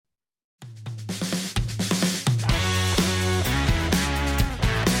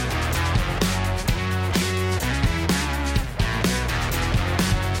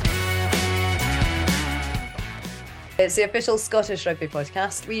It's the official Scottish Rugby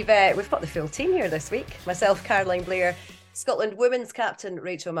podcast. We've got the full team here this week. Myself, Caroline Blair, Scotland women's captain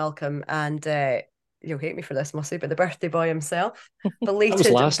Rachel Malcolm, and you'll hate me for this, Mussy, but the birthday boy himself. That was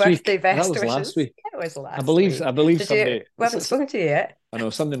Belated last birthday week. best That was wishes. last week. It was I last believe. week. I believe Did you? somebody. We haven't spoken to you yet. I know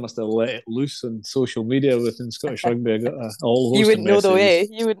somebody must have let it loose on social media within Scottish Rugby. I got a whole You host of wouldn't know though, eh? messages.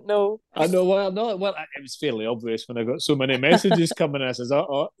 You wouldn't know. I know. Well, no. Well, it was fairly obvious when I got so many messages coming. I says,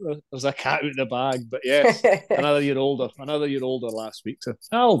 "Oh, there's a cat out of the bag." But yes, another year older. Another year older last week. So,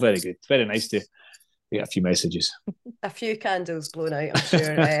 oh, very good. Very nice to get a few messages. A few candles blown out, I'm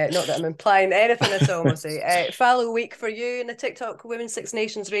sure. Not that I'm implying anything at all, Mussy. Fallow week for you in the TikTok Women's Six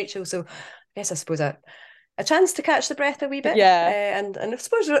Nations, Rachel. So I suppose a chance to catch the breath a wee bit. Yeah. And I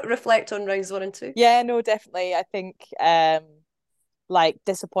suppose reflect on rounds 1 and 2. Yeah, no, definitely. I think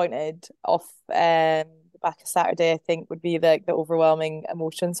disappointed off the back of Saturday, I think would be the overwhelming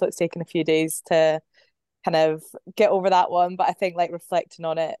emotion. So it's taken a few days to kind of get over that one. But I think reflecting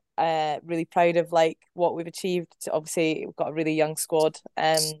on it, really proud of what we've achieved. Obviously, we've got a really young squad,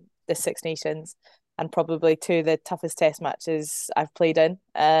 the Six Nations, and probably two of the toughest test matches I've played in,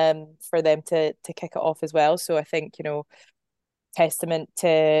 for them to kick it off as well. So I think, testament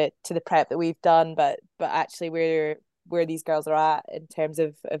to the prep that we've done, but actually where these girls are at in terms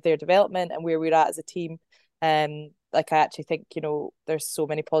of their development and where we're at as a team. I actually think, there's so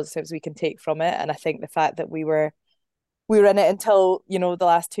many positives we can take from it. And I think the fact that we were in it until, the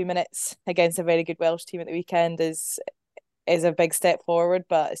last 2 minutes against a very good Welsh team at the weekend is a big step forward,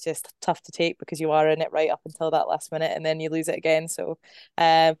 but it's just tough to take because you are in it right up until that last minute and then you lose it again. So,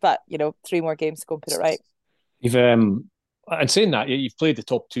 but 3 more games to go and put it right. You've and saying that, you've played the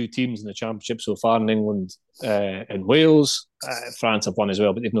top 2 teams in the championship so far in England and Wales. France have won as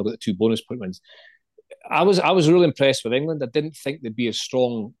well, but they've not got the 2 bonus point wins. I was really impressed with England. I didn't think they'd be as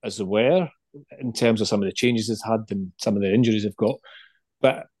strong as they were in terms of some of the changes they've had and some of the injuries they've got.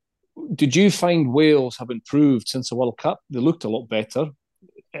 But did you find Wales have improved since the World Cup? They looked a lot better.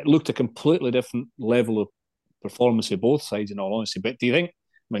 It looked a completely different level of performance of both sides, in all honesty. But do you think,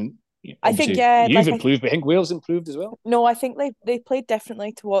 I think, you've improved, but I think Wales improved as well? No, I think they played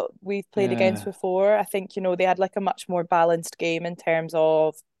differently to what we've played against before. I think, they had a much more balanced game in terms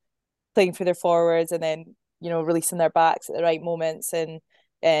of playing for their forwards and then, releasing their backs at the right moments. And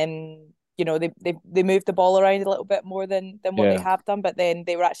they moved the ball around a little bit more than what they have done, but then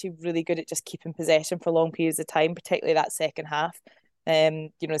they were actually really good at just keeping possession for long periods of time, particularly that second half.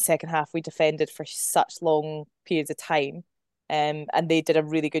 The second half we defended for such long periods of time. And they did a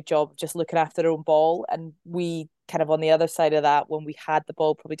really good job of just looking after their own ball. And we kind of on the other side of that, when we had the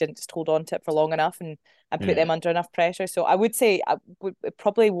ball, probably didn't just hold on to it for long enough and put them under enough pressure. So I would say it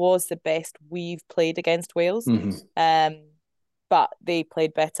probably was the best we've played against Wales. Mm-hmm. But they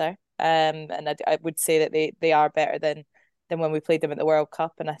played better. And I would say that they are better than when we played them at the World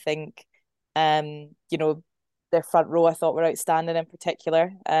Cup. And I think, their front row I thought were outstanding in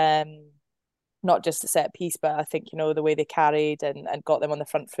particular. Not just a set piece, but I think, the way they carried and got them on the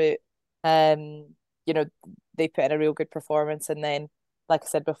front foot. They put in a real good performance. And then, like I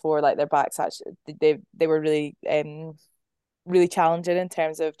said before, their backs actually, they were really really challenging in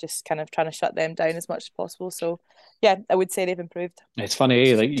terms of just kind of trying to shut them down as much as possible. So yeah, I would say they've improved. It's funny,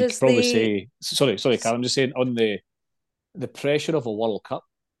 you could probably say, sorry, Carl, I'm just saying on the pressure of a World Cup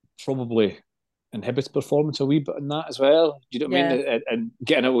probably inhibits performance a wee bit in that as well. Do you know what I mean? And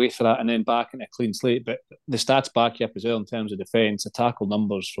getting away for that and then back in a clean slate. But the stats back you up as well in terms of defence. The tackle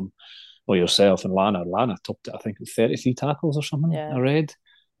numbers from yourself and Lana. Lana topped it, I think, with 33 tackles or something. I read.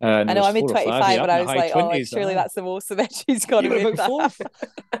 I know, I made 25 and I was like, 20s, surely that's the most, and then she's got to make that. Fourth.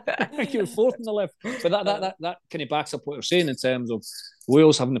 I think you were fourth in the left. But that kind of backs up what you're saying in terms of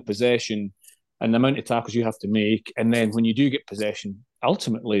Wales having the possession and the amount of tackles you have to make. And then when you do get possession,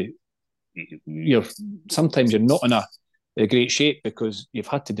 ultimately, sometimes you're not in a great shape because you've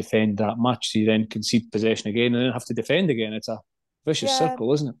had to defend that much. So you then concede possession again and then have to defend again. It's a vicious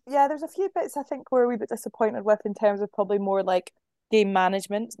circle, isn't it? Yeah, there's a few bits I think we're a wee bit disappointed with in terms of probably more game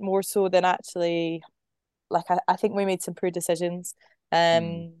management, more so than actually I think we made some poor decisions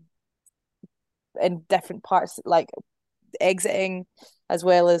in different parts, exiting as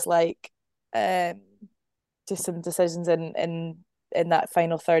well as just some decisions in that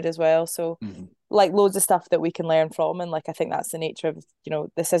final third as well. So loads of stuff that we can learn from, and I think that's the nature of,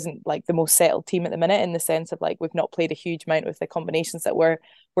 this isn't the most settled team at the minute, in the sense of we've not played a huge amount with the combinations that we're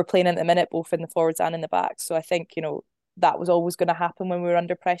playing at the minute, both in the forwards and in the back. So I think that was always going to happen when we were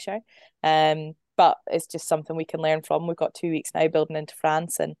under pressure. But it's just something we can learn from. We've got 2 weeks now building into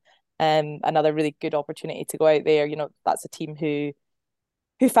France, and another really good opportunity to go out there. That's a team who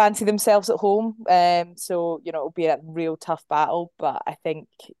who fancy themselves at home. So, you know, it'll be a real tough battle, but I think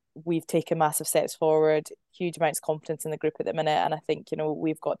we've taken massive steps forward, huge amounts of confidence in the group at the minute. And I think, you know,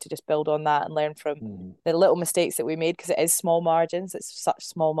 we've got to just build on that and learn from the little mistakes that we made, because it is small margins. It's such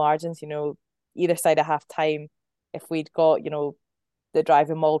small margins, you know, either side of half time. If we'd got, you know, the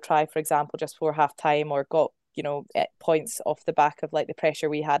driving maul try, for example, just before half time, or got, you know, points off the back of like the pressure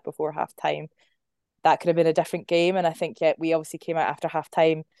we had before half time, that could have been a different game. And I think, yeah, we obviously came out after half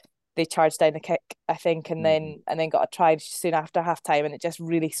time. They charged down the kick, I think, and then got a try soon after half time, and it just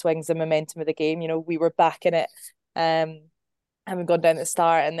really swings the momentum of the game. You know, we were back in it, having gone down at the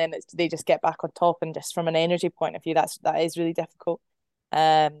start, and then they just get back on top. And just from an energy point of view, that is really difficult.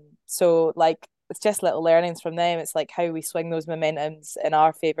 So like it's just little learnings from them. It's like how we swing those momentums in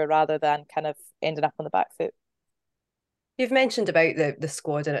our favour rather than kind of ending up on the back foot. You've mentioned about the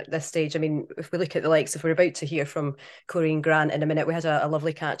squad, and at this stage, I mean, if we look at the likes, if we're about to hear from Coreen Grant in a minute, we had a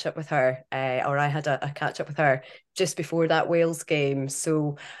lovely catch up with her, or I had a catch up with her just before that Wales game.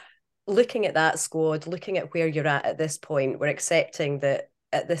 So looking at that squad, looking at where you're at this point, we're accepting that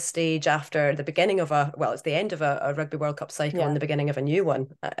at this stage, after the beginning of it's the end of a Rugby World Cup cycle and the beginning of a new one,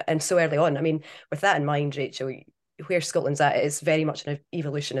 and so early on. I mean, with that in mind, Rachel, where Scotland's at, it's very much an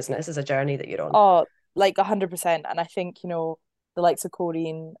evolution, isn't it? This is a journey that you're on. Oh, like 100%. And I think, you know, the likes of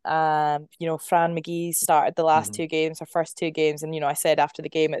Coreen, you know, Fran McGee started the last two games, her first two games. And, you know, I said after the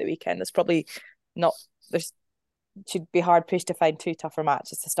game at the weekend, there's probably not, there's, she'd be hard pushed to find two tougher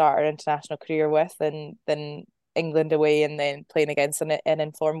matches to start her international career with than England away, and then playing against an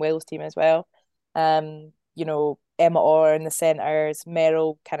informed Wales team as well. You know, Emma Orr in the centres,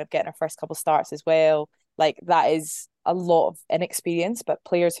 Meryl kind of getting her first couple starts as well. Like that is a lot of inexperience, but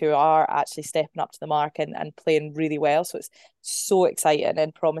players who are actually stepping up to the mark and playing really well. So it's so exciting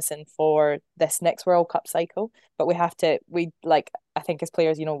and promising for this next World Cup cycle. But I think as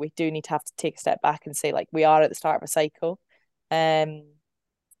players, you know, we do need to have to take a step back and say, like, we are at the start of a cycle. And,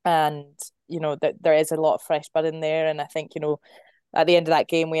 you know, that there is a lot of fresh blood in there. And I think, you know, at the end of that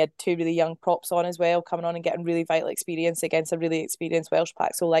game, we had two really young props on as well, coming on and getting really vital experience against a really experienced Welsh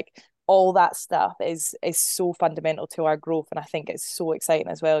pack. So like all that stuff is so fundamental to our growth, and I think it's so exciting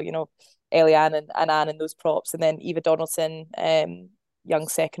as well. You know, Eliane and Anne and those props, and then Eva Donaldson, young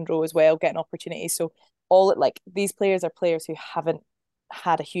second row as well, getting opportunities. So these players are players who haven't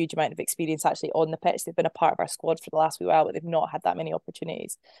had a huge amount of experience actually on the pitch. They've been a part of our squad for the last wee while, but they've not had that many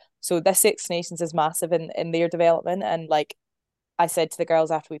opportunities. So this Six Nations is massive in their development, and like I said to the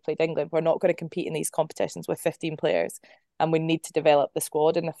girls after we played England, we're not going to compete in these competitions with 15 players, and we need to develop the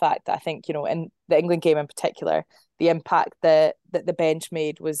squad. And the fact that I think, you know, in the England game in particular, the impact that the bench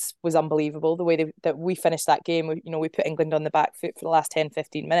made was unbelievable. The way that we finished that game, you know, we put England on the back foot for the last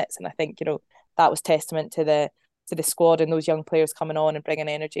 10-15 minutes, and I think, you know, that was testament to the squad and those young players coming on and bringing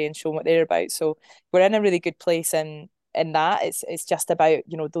energy and showing what they're about. So we're in a really good place in that. It's just about,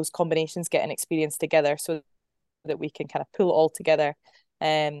 you know, those combinations getting experience together so that we can kind of pull it all together,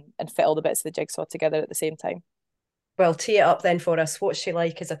 and fit all the bits of the jigsaw together at the same time. Well, tee it up then for us. What's she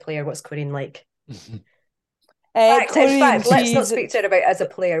like as a player? What's Coreen like? Coreen, in fact, let's not speak to her about as a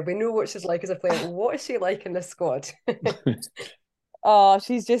player. We know what she's like as a player. What is she like in the squad? Oh,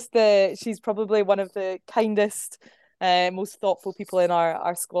 she's probably one of the kindest, most thoughtful people in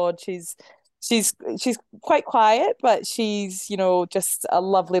our squad. She's quite quiet, but she's, you know, just a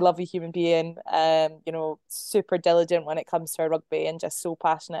lovely human being. You know, super diligent when it comes to her rugby, and just so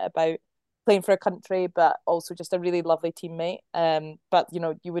passionate about playing for a country, but also just a really lovely teammate. But you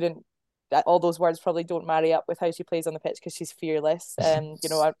know, you wouldn't, all those words probably don't marry up with how she plays on the pitch, because she's fearless. You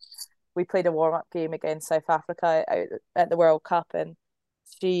know, we played a warm-up game against South Africa out at the World Cup, and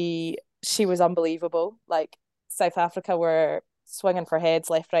she was unbelievable. Like, South Africa were swinging for heads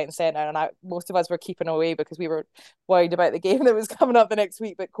left, right, and centre, and most of us were keeping away because we were worried about the game that was coming up the next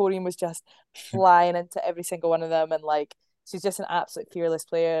week. But Coreen was just flying into every single one of them, and like, she's just an absolute fearless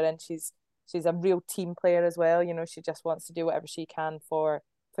player, and she's a real team player as well. You know, she just wants to do whatever she can for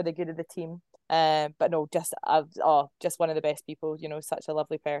the good of the team. But no, just one of the best people. You know, such a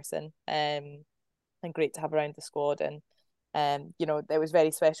lovely person, and great to have around the squad. And you know, it was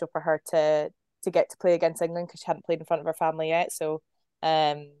very special for her to get to play against England, because she hadn't played in front of her family yet. So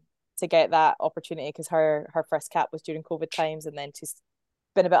to get that opportunity, because her first cap was during COVID times, and then she's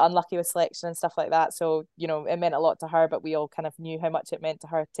been a bit unlucky with selection and stuff like that. So, you know, it meant a lot to her, but we all kind of knew how much it meant to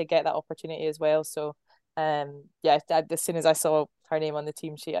her to get that opportunity as well. So yeah, as soon as I saw her name on the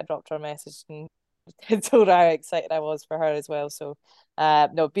team sheet, I dropped her a message and told her how excited I was for her as well. So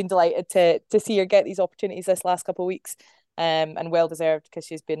no, been delighted to see her get these opportunities this last couple of weeks, and well deserved, because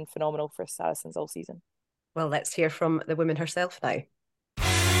she's been phenomenal for Saracens all season. Well, let's hear from the woman herself now.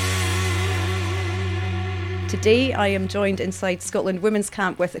 Today I am joined inside Scotland Women's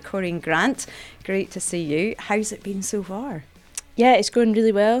Camp with Coreen Grant. Great to see you. How's it been so far? Yeah, it's going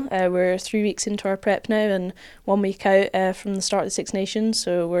really well. We're 3 weeks into our prep now and 1 week out from the start of the Six Nations,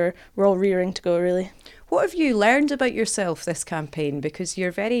 so we're all rearing to go, really. What have you learned about yourself this campaign? Because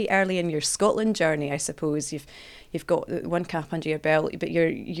you're very early in your Scotland journey, I suppose. You've got one cap under your belt, but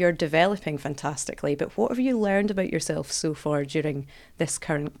you're developing fantastically. But what have you learned about yourself so far during this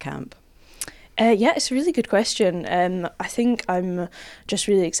current camp? Yeah, it's a really good question. I think I'm just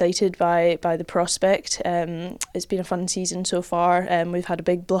really excited by the prospect. It's been a fun season so far. We've had a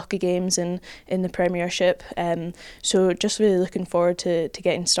big block of games in the Premiership. So just really looking forward to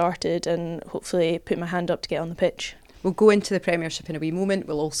getting started and hopefully put my hand up to get on the pitch. We'll go into the Premiership in a wee moment.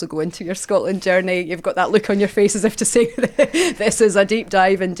 We'll also go into your Scotland journey. You've got that look on your face as if to say this is a deep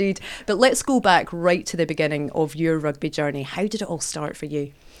dive indeed. But let's go back right to the beginning of your rugby journey. How did it all start for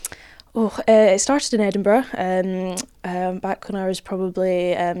you? It started in Edinburgh, back when I was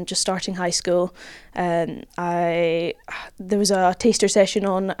probably just starting high school. There was a taster session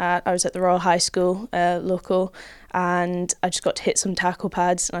on. I was at the Royal High School local, and I just got to hit some tackle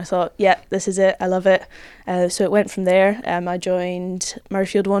pads, and I thought, yeah, this is it. I love it. So it went from there. I joined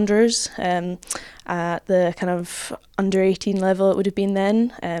Murrayfield Wanderers at the kind of under 18 level it would have been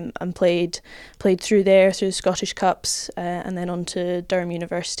then, and played through there through the Scottish Cups, and then on to Durham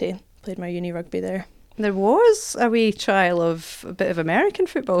University. Played my uni rugby there. There was a wee trial of a bit of American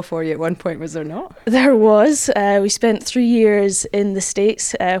football for you at one point, was there not? There was. We spent 3 years in the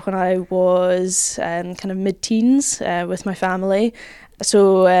States when I was kind of mid-teens with my family.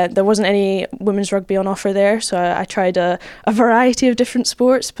 So there wasn't any women's rugby on offer there, so I tried a variety of different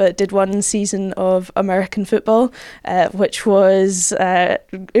sports, but did one season of American football, which was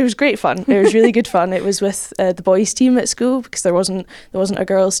it was great fun. It was really good fun. It was with the boys' team at school because there wasn't a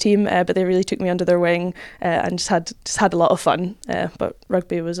girls' team, but they really took me under their wing and just had a lot of fun. But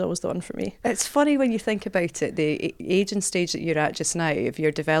rugby was always the one for me. It's funny when you think about it, the age and stage that you're at just now of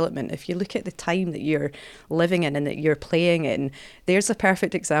your development. If you look at the time that you're living in and that you're playing in, there's a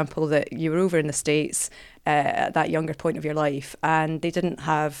perfect example that you were over in the States at that younger point of your life and they didn't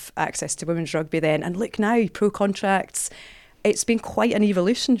have access to women's rugby then, and look now, pro contracts. It's been quite an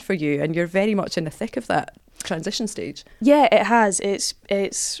evolution for you and you're very much in the thick of that transition stage. Yeah, it has.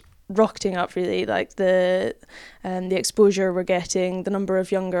 It's rocketing up really, like the exposure we're getting, the number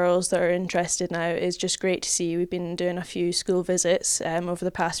of young girls that are interested now is just great to see. We've been doing a few school visits over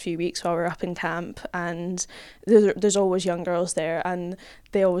the past few weeks while we're up in camp, and there's always young girls there and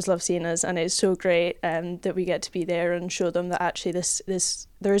they always love seeing us, and it's so great that we get to be there and show them that actually this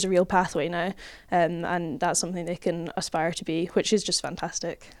there is a real pathway now, and that's something they can aspire to be, which is just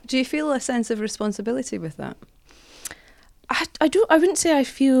fantastic. Do you feel a sense of responsibility with that? I wouldn't say I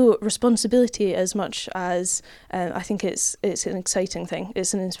feel responsibility as much as I think it's an exciting thing.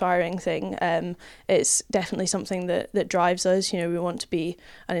 It's an inspiring thing. It's definitely something that drives us. You know, we want to be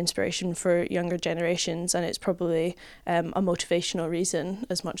an inspiration for younger generations, and it's probably a motivational reason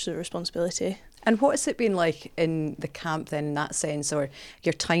as much as a responsibility. And what has it been like in the camp then, in that sense, or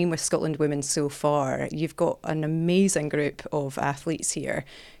your time with Scotland Women so far? You've got an amazing group of athletes here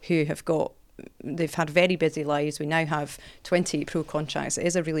who they've had very busy lives. We now have 28 pro contracts. It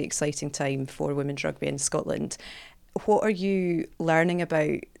is a really exciting time for women's rugby in Scotland. What are you learning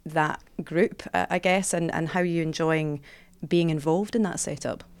about that group, I guess, and how are you enjoying being involved in that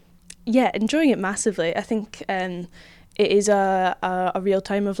setup? Yeah, enjoying it massively. I think it is a real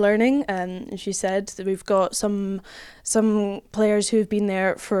time of learning. As you said, that we've got some players who've been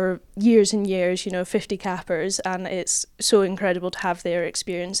there for years and years, 50 cappers, and it's so incredible to have their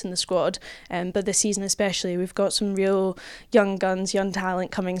experience in the squad. But this season especially, we've got some real young guns, young talent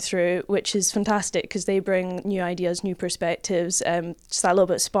coming through, which is fantastic because they bring new ideas, new perspectives, just that little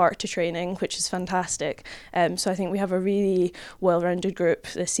bit of spark to training, which is fantastic. So I think we have a really well-rounded group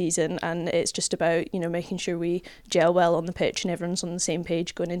this season, and it's just about, making sure we gel well on the pitch and everyone's on the same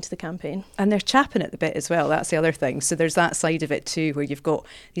page going into the campaign. And they're chapping at the bit as well, that's the other thing. So there's that side of it too, where you've got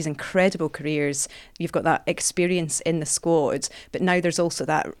these incredible careers, you've got that experience in the squad, but now there's also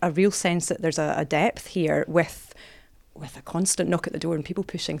a real sense that there's a depth here with a constant knock at the door and people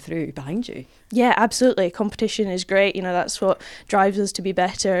pushing through behind you. Yeah, absolutely. Competition is great. That's what drives us to be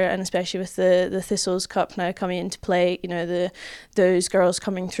better, and especially with the Thistles Cup now coming into play, those girls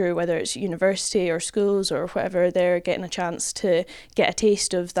coming through, whether it's university or schools or whatever, they're getting a chance to get a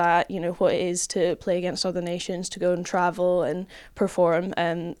taste of that, what it is to play against other nations, to go and travel and perform.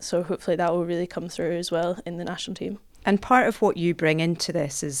 So hopefully that will really come through as well in the national team. And part of what you bring into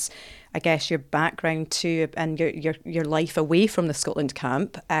this is, I guess, your background too, and your life away from the Scotland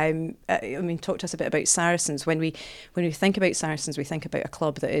camp. I mean, talk to us a bit about Saracens. When we think about Saracens, we think about a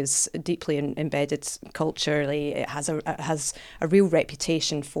club that is deeply embedded culturally. It has a real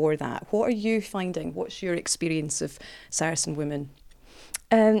reputation for that. What are you finding? What's your experience of Saracen women?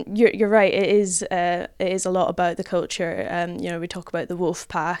 You're right. It is a lot about the culture. We talk about the Wolf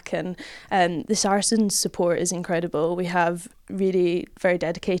Pack, and the Saracens' support is incredible. We have really very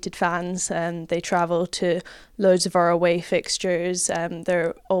dedicated fans, and they travel to loads of our away fixtures.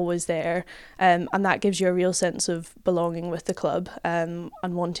 They're always there, and that gives you a real sense of belonging with the club, and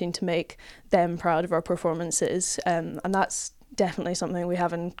wanting to make them proud of our performances. And that's definitely something we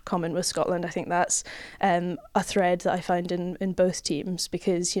have in common with Scotland. I think that's a thread that I find in both teams,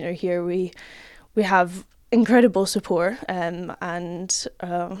 because here we have incredible support, and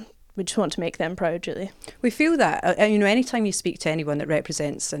we just want to make them proud, really. We feel that, anytime you speak to anyone that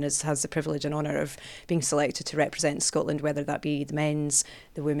represents and has the privilege and honour of being selected to represent Scotland, whether that be the men's,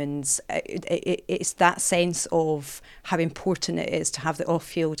 the women's, it's that sense of how important it is to have the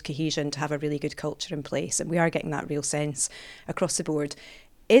off-field cohesion, to have a really good culture in place. And we are getting that real sense across the board.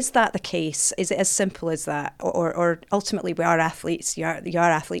 Is that the case? Is it as simple as that? Or ultimately we are athletes, you are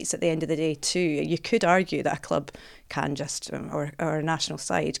athletes at the end of the day too. You could argue that a club can just, or a national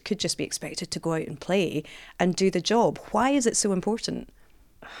side could just be expected to go out and play and do the job. Why is it so important?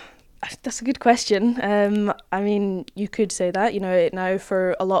 That's a good question. I mean, you could say that, now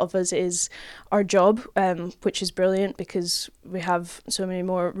for a lot of us it is our job, which is brilliant because we have so many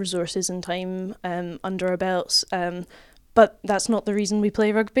more resources and time under our belts. But that's not the reason we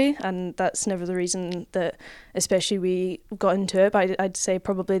play rugby, and that's never the reason that especially we got into it. But I'd say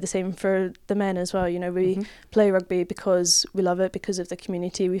probably the same for the men as well. We play rugby because we love it, because of the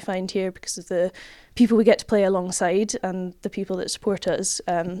community we find here, because of the people we get to play alongside and the people that support us.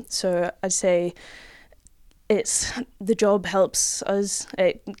 So I'd say the job helps us.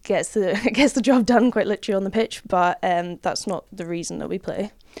 It gets the job done quite literally on the pitch, but that's not the reason that we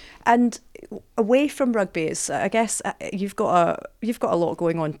play. And away from rugby, I guess you've got a lot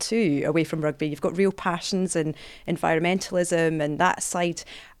going on too. Away from rugby, you've got real passions and environmentalism and that side.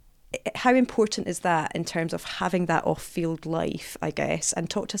 How important is that in terms of having that off-field life, I guess? And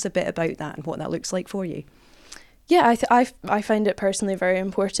talk to us a bit about that and what that looks like for you. Yeah, I find it personally very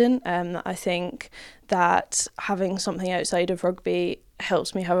important. I think that having something outside of rugby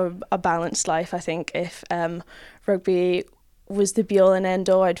helps me have a balanced life. I think if rugby was the be-all and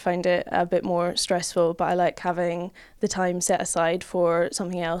end-all, I'd find it a bit more stressful, but I like having the time set aside for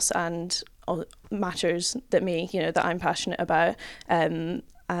something else and matters that that I'm passionate about, and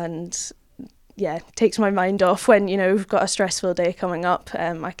yeah, takes my mind off when we've got a stressful day coming up.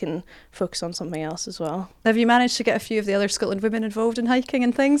 I can focus on something else as well. Have you managed to get a few of the other Scotland women involved in hiking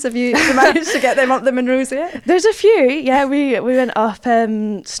and things? Have you managed to get them up the Munros yet? There's a few. Yeah, we went up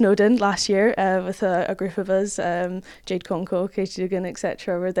Snowdon last year with a group of us. Jade Conco, Katie Dugan,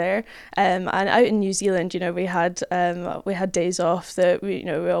 etc. were there. And out in New Zealand, we had days off that we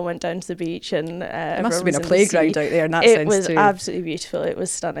all went down to the beach, and it must have been a playground out there in that sense too. It was absolutely beautiful. It was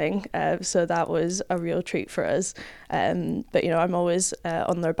stunning. So that was a real treat for us. But I'm always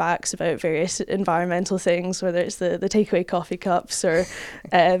on their backs about various environmental things, whether it's the takeaway coffee cups or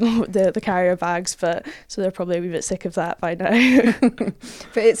the carrier bags, but so they're probably a wee bit sick of that by now.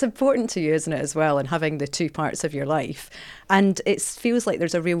 But it's important to you, isn't it, as well, and having the two parts of your life. And it feels like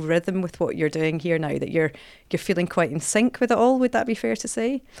there's a real rhythm with what you're doing here now, that you're feeling quite in sync with it all. Would that be fair to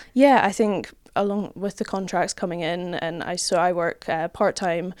say? Yeah, I think along with the contracts coming in, and I work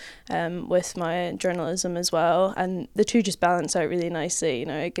part-time with my journalism as well, and the two just balance out really nicely.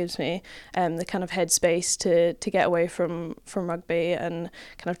 It gives me the kind of headspace to get away from rugby and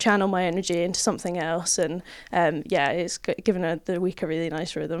kind of channel my energy into something else, and it's given the week a really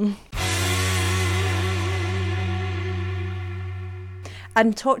nice rhythm.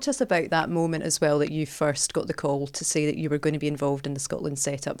 And talk to us about that moment as well, that you first got the call to say that you were going to be involved in the Scotland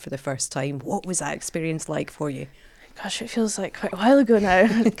setup for the first time. What was that experience like for you? Gosh, it feels like quite a while ago now,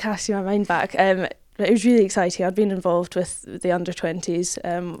 casting my mind back. It was really exciting. I'd been involved with the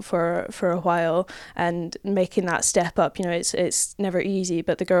under-20s for a while, and making that step up, it's never easy,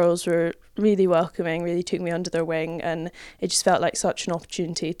 but the girls were really welcoming, really took me under their wing, and it just felt like such an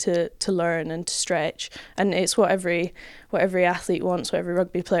opportunity to learn and to stretch. And it's what every athlete wants, what every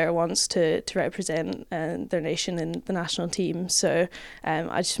rugby player wants, to represent their nation in the national team. So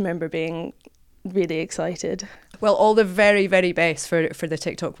I just remember being really excited. Well, all the very, very best for the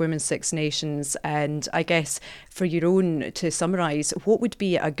TikTok Women's Six Nations. And I guess for your own, to summarise, what would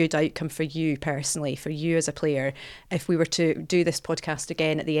be a good outcome for you personally, for you as a player, if we were to do this podcast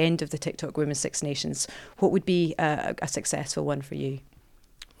again at the end of the TikTok Women's Six Nations? What would be a successful one for you?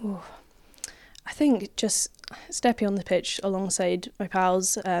 Oh, I think just stepping on the pitch alongside my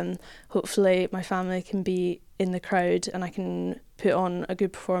pals. Hopefully my family can be in the crowd and I can put on a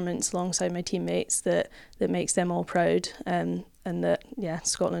good performance alongside my teammates that makes them all proud, and that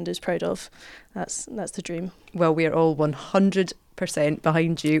Scotland is proud of. That's the dream. Well, we are all 100%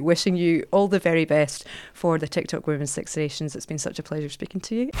 behind you, wishing you all the very best for the TikTok Women's Six Nations. It's been such a pleasure speaking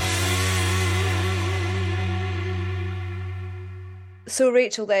to you. So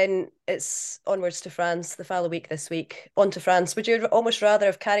Rachel, then it's onwards to France, the Fallow Week this week. On to France. Would you almost rather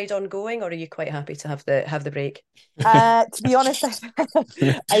have carried on going, or are you quite happy to have the break? To be honest,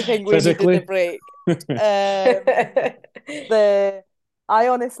 I think we needed the break.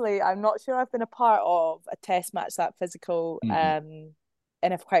 I'm not sure I've been a part of a test match that physical in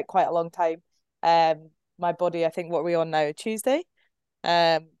quite a long time. My body, I think, what are we on now? Tuesday?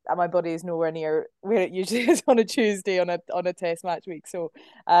 And my body is nowhere near where it usually is on a Tuesday on a test match week. So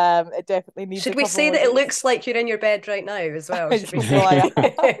it definitely needs. Should we say that it looks like you're in your bed right now as well? Should we say?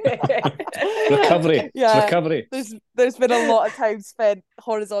 Recovery. Yeah. It's recovery. There's been a lot of time spent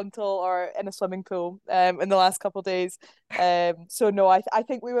horizontal or in a swimming pool in the last couple of days. So no, I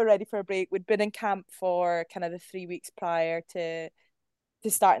think we were ready for a break. We'd been in camp for kind of the 3 weeks prior to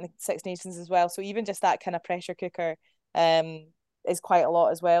starting the Six Nations as well. So even just that kind of pressure cooker is quite a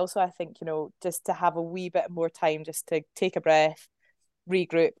lot as well. So I think, just to have a wee bit more time just to take a breath,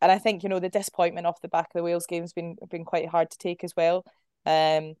 regroup. And I think, the disappointment off the back of the Wales game has been quite hard to take as well.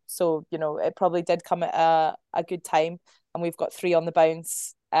 So, it probably did come at a good time, and we've got 3 on the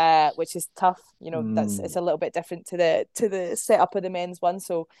bounce, which is tough. It's a little bit different to the setup of the men's one.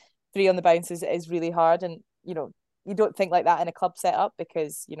 So 3 on the bounce is really hard. And, you don't think like that in a club setup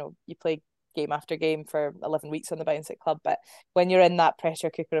because, you play game after game for 11 weeks on the bounce at club, but when you're in that pressure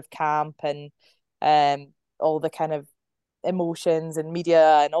cooker of camp and all the kind of emotions and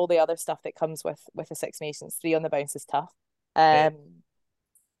media and all the other stuff that comes with the Six Nations, 3 on the bounce is tough.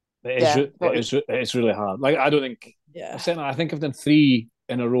 It's really hard. Like, I don't think I think I've done 3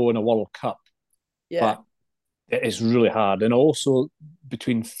 in a row in a World Cup, but it is really hard. And also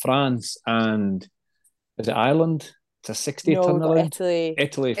between France and is it Ireland? It's a 60 turnaround.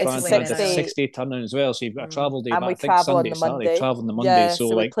 Italy, France, it's a 60 turnaround as well. So you've got a travel day. And we travel on the Monday. Travel on the Monday. Yeah,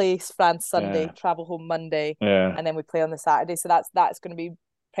 so we play France Sunday, travel home Monday, and then we play on the Saturday. So that's going to be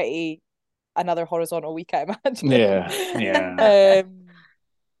pretty another horizontal week, I imagine. Yeah.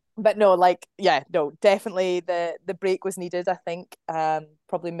 But no, definitely the break was needed. I think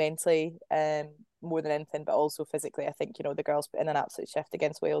probably mentally more than anything, but also physically. I think the girls put in an absolute shift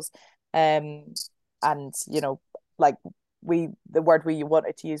against Wales, and the word we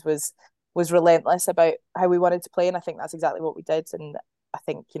wanted to use was relentless about how we wanted to play, and I think that's exactly what we did. And I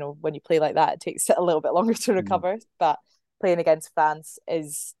think when you play like that, it takes a little bit longer to recover. But playing against France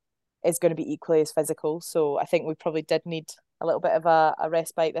is going to be equally as physical. So I think we probably did need a little bit of a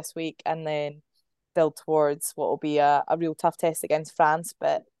respite this week, and then build towards what will be a real tough test against France,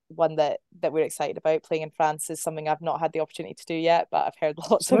 but one that we're excited about. Playing in France is something I've not had the opportunity to do yet, but I've heard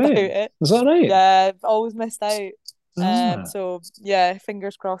lots about it. Is that right? Yeah, I've always missed out. So yeah,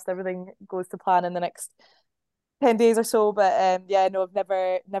 fingers crossed everything goes to plan in the next 10 days or so. But I've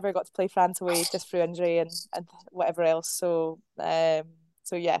never got to play France away just through injury and whatever else. So yeah,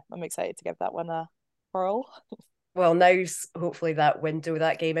 I'm excited to give that one a whirl. Well, now's hopefully that window.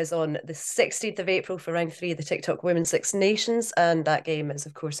 That game is on the 16th of April for round 3 of the TikTok Women's Six Nations, and that game is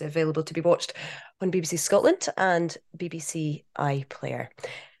of course available to be watched on BBC Scotland and BBC iPlayer.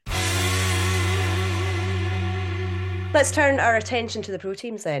 Let's turn our attention to the pro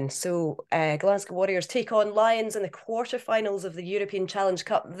teams then. So Glasgow Warriors take on Lions in the quarterfinals of the European Challenge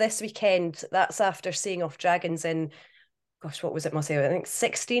Cup this weekend. That's after seeing off Dragons in, gosh, what was it, Marcel? I think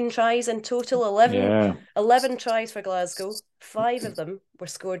 16 tries in total, 11 tries for Glasgow. 5 of them were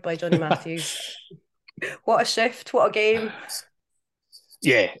scored by Johnny Matthews. What a shift, what a game.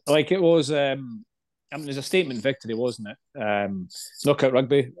 Yeah, like it was, it was a statement victory, wasn't it? Knockout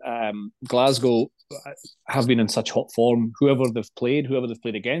rugby. Glasgow have been in such hot form. Whoever they've played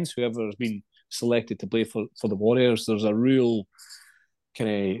against, whoever has been selected to play for the Warriors, there's a real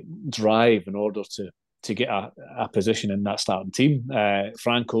kind of drive in order to get a position in that starting team.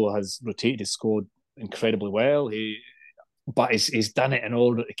 Franco has rotated his squad incredibly well. But he's done it in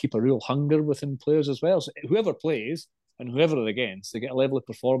order to keep a real hunger within players as well. So whoever plays and whoever they're against, they get a level of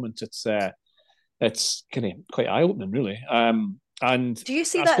performance. it's kind of quite eye opening, really. And do you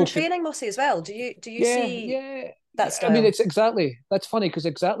see I that in spoke to training, Mossy, as well? Do you see that I mean, style? it's exactly, that's funny because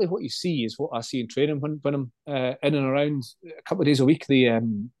exactly what you see is what I see in training when I'm in and around a couple of days a week.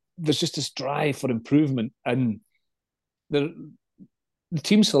 There's just this drive for improvement, and the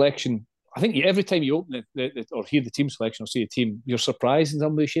team selection. I think every time you open or hear the team selection or see a team, you're surprised in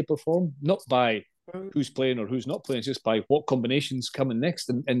some way, shape, or form. Not by who's playing or who's not playing, just by what combinations coming next.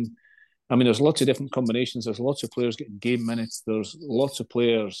 And I mean, there's lots of different combinations. There's lots of players getting game minutes. There's lots of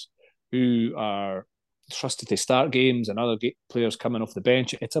players who are trusted to start games, and other players coming off the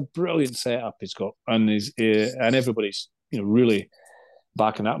bench. It's a brilliant setup he's got, and and everybody's really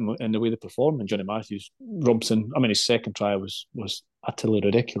backing at him in the way they perform. And Johnny Matthews romps in. I mean, his second try was utterly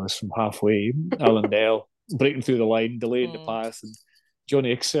ridiculous from halfway. Alan Dell breaking through the line, delaying the pass, and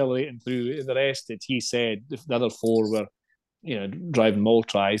Johnny accelerating through. The rest, he said, the other four were, driving maul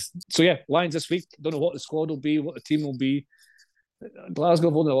tries. So yeah, Lions this week. Don't know what the squad will be, what the team will be. Glasgow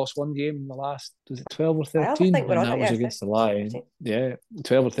have only lost one game in the last, was it 12 or 13? I think we're and on that it, was yeah, against 15, the Lions. 15. Yeah,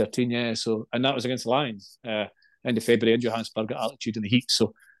 12 or 13, yeah. So, and that was against the Lions end of February in Johannesburg at altitude in the heat.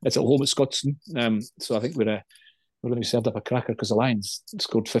 So it's at home at Scotstoun. So I think we're going to be served up a cracker because the Lions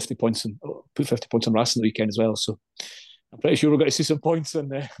scored 50 points and put 50 points on Racing the weekend as well. So I'm pretty sure we're going to see some points on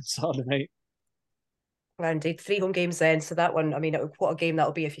Saturday night. Well, indeed, 3 home games then. So that one, I mean, what a game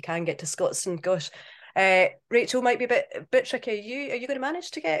that'll be if you can get to Scotstoun. Gosh, Rachel, might be a bit tricky. Are you going to manage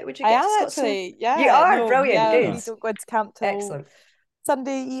to get? Would you get to Scotstoun? Actually, yeah. You are brilliant. Yeah, Good. we don't go into camp till Excellent.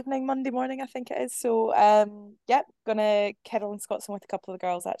 Sunday evening, Monday morning, I think it is. So, gonna kettle in Scotstoun with a couple of the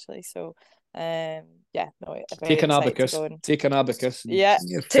girls actually. So, take an abacus. Take an abacus. Yeah,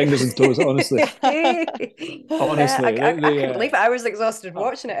 fingers and toes. Honestly, honestly, I couldn't believe it. I was exhausted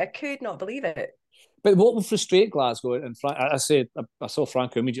watching it. I could not believe it. But what will frustrate Glasgow, and I saw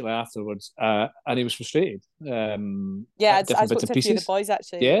Franco immediately afterwards, and he was frustrated. I spoke to a few of the boys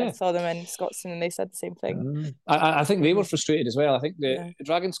actually. Yeah, I saw them in Scotstoun, and they said the same thing. I think they were frustrated as well. I think the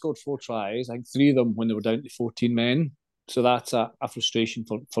Dragons scored 4 tries. I think 3 of them when they were down to 14 men. So that's a frustration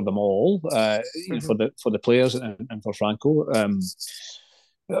for them all, for the players and for Franco.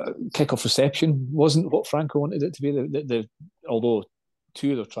 Kick-off reception wasn't what Franco wanted it to be. Although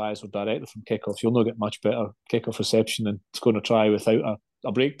 2 of their tries were directly from kickoffs, you'll not get much better kickoff reception than scoring a try without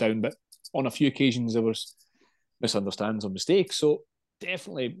a breakdown. But on a few occasions there was misunderstandings or mistakes. So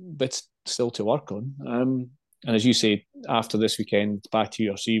definitely bits still to work on. And as you say, after this weekend, back to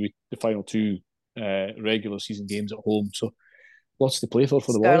URC with the final 2 regular season games at home. So lots to play for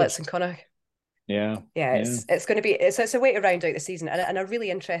the Warriors. Scarlets and Connacht. Yeah, it's going to be it's a way to round out the season, and a really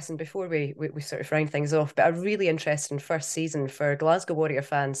interesting, before we sort of round things off, but a really interesting first season for Glasgow Warrior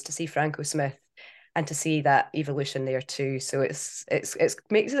fans to see Franco Smith and to see that evolution there too. So it's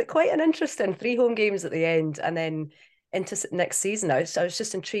makes it quite an interesting 3 home games at the end, and then into next season. I was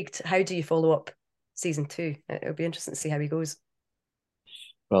just intrigued. How do you follow up season 2? It'll be interesting to see how he goes.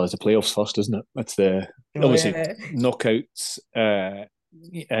 Well, it's the playoffs first, isn't it? It's obviously knockouts.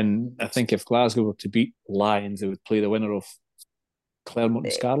 And I think if Glasgow were to beat Lions, they would play the winner of Claremont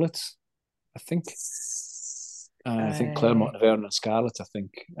and Scarlets. I think Claremont and Vernon and Scarlets. I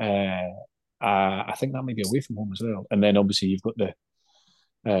think that may be away from home as well. And then obviously you've got the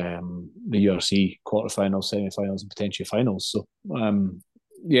URC quarterfinals, semi-finals, and potentially finals. So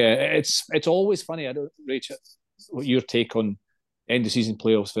it's always funny. I don't, Rachel, what your take on end of season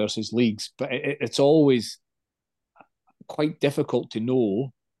playoffs versus leagues, but it's always quite difficult to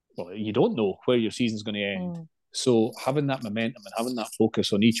know. Well, you don't know where your season's going to end. So having that momentum and having that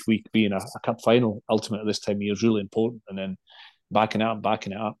focus on each week being a cup final ultimately this time of year is really important, and then backing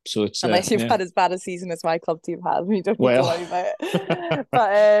it up. So it's unless you've had as bad a season as my club team has, you don't need to worry about it.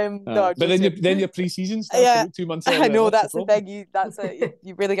 But then your pre-season starts 2 months earlier. I know that's the thing.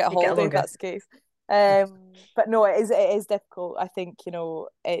 You really get a holiday if that's the case. But no, it is difficult. I think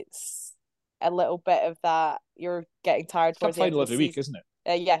it's a little bit of that. You're getting tired towards the end of the every week, isn't it?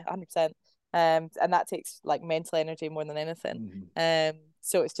 100%. And that takes like mental energy more than anything.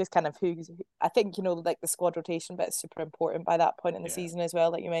 So it's just kind of I think like the squad rotation bit is super important by that point in the season as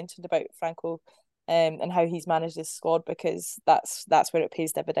well, like you mentioned about Franco, and how he's managed his squad, because that's where it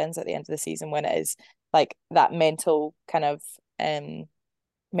pays dividends at the end of the season, when it is like that mental kind of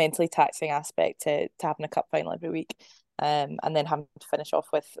mentally taxing aspect to having a cup final every week. And then having to finish off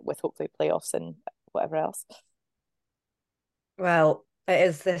with hopefully playoffs and whatever else. Well, it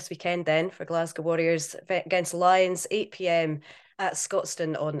is this weekend then for Glasgow Warriors against Lions, 8 p.m. at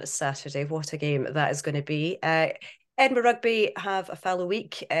Scotstoun on Saturday. What a game that is going to be. Edinburgh Rugby have a fallow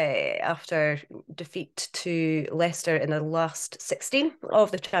week after defeat to Leicester in the last 16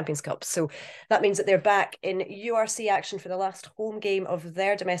 of the Champions Cup. So that means that they're back in URC action for the last home game of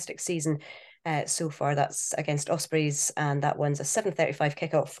their domestic season. So far, that's against Ospreys, and that one's a 7:35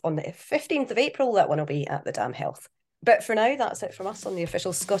 kickoff on the 15th of April. That one will be at the Dam Health. But for now, that's it from us on the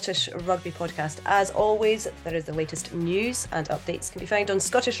official Scottish Rugby podcast. As always, there is the latest news and updates can be found on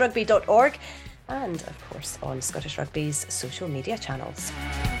scottishrugby.org and, of course, on Scottish Rugby's social media channels.